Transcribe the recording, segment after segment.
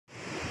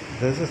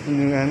this is the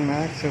new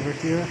NMax over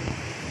here.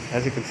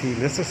 As you can see,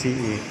 this is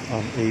the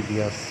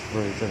ABS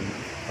version.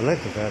 I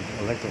like the red.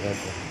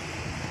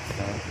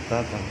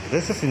 That one.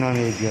 This is the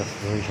non-ABS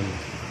version.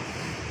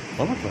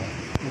 Oh my god.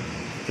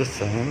 The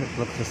same. It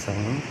looks the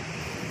same.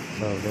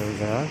 So there we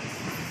go.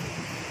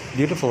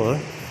 Beautiful.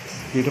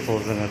 Beautiful,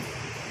 isn't it?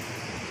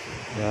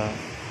 Yeah.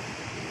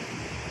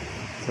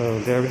 So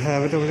there we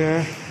have it over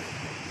there.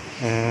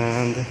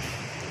 And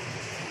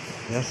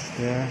yes,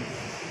 there.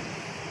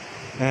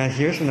 And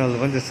here's another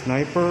one, the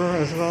Sniper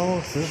as well.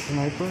 Is this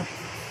Sniper?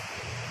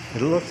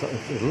 It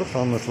looks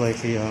almost like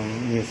the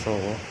new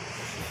Soul.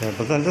 Yeah,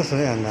 but then this is the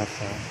NMax.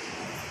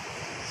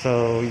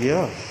 So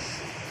yeah.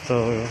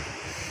 So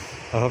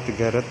I hope to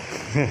get it.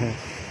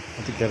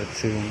 Hope to get it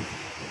soon.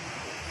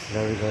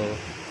 There we go.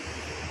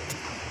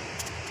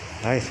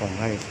 Nice one,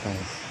 nice.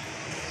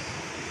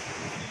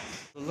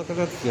 Look at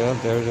it. Yeah,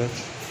 there it is.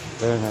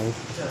 Very nice.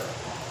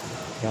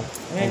 Yeah.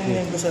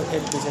 Ngayon ko sa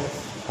FB sir.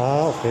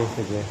 Okay,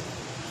 sige.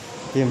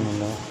 Yun mo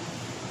na.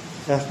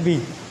 FB.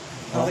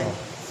 Okay.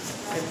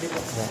 FB po.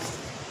 Yeah.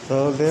 So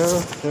there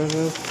it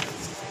is.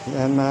 The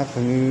NMax,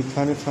 the new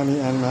 2020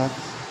 NMax.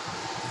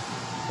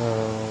 So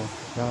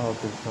yeah, I'll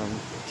do some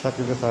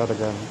checking this out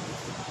again.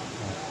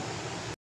 Yeah.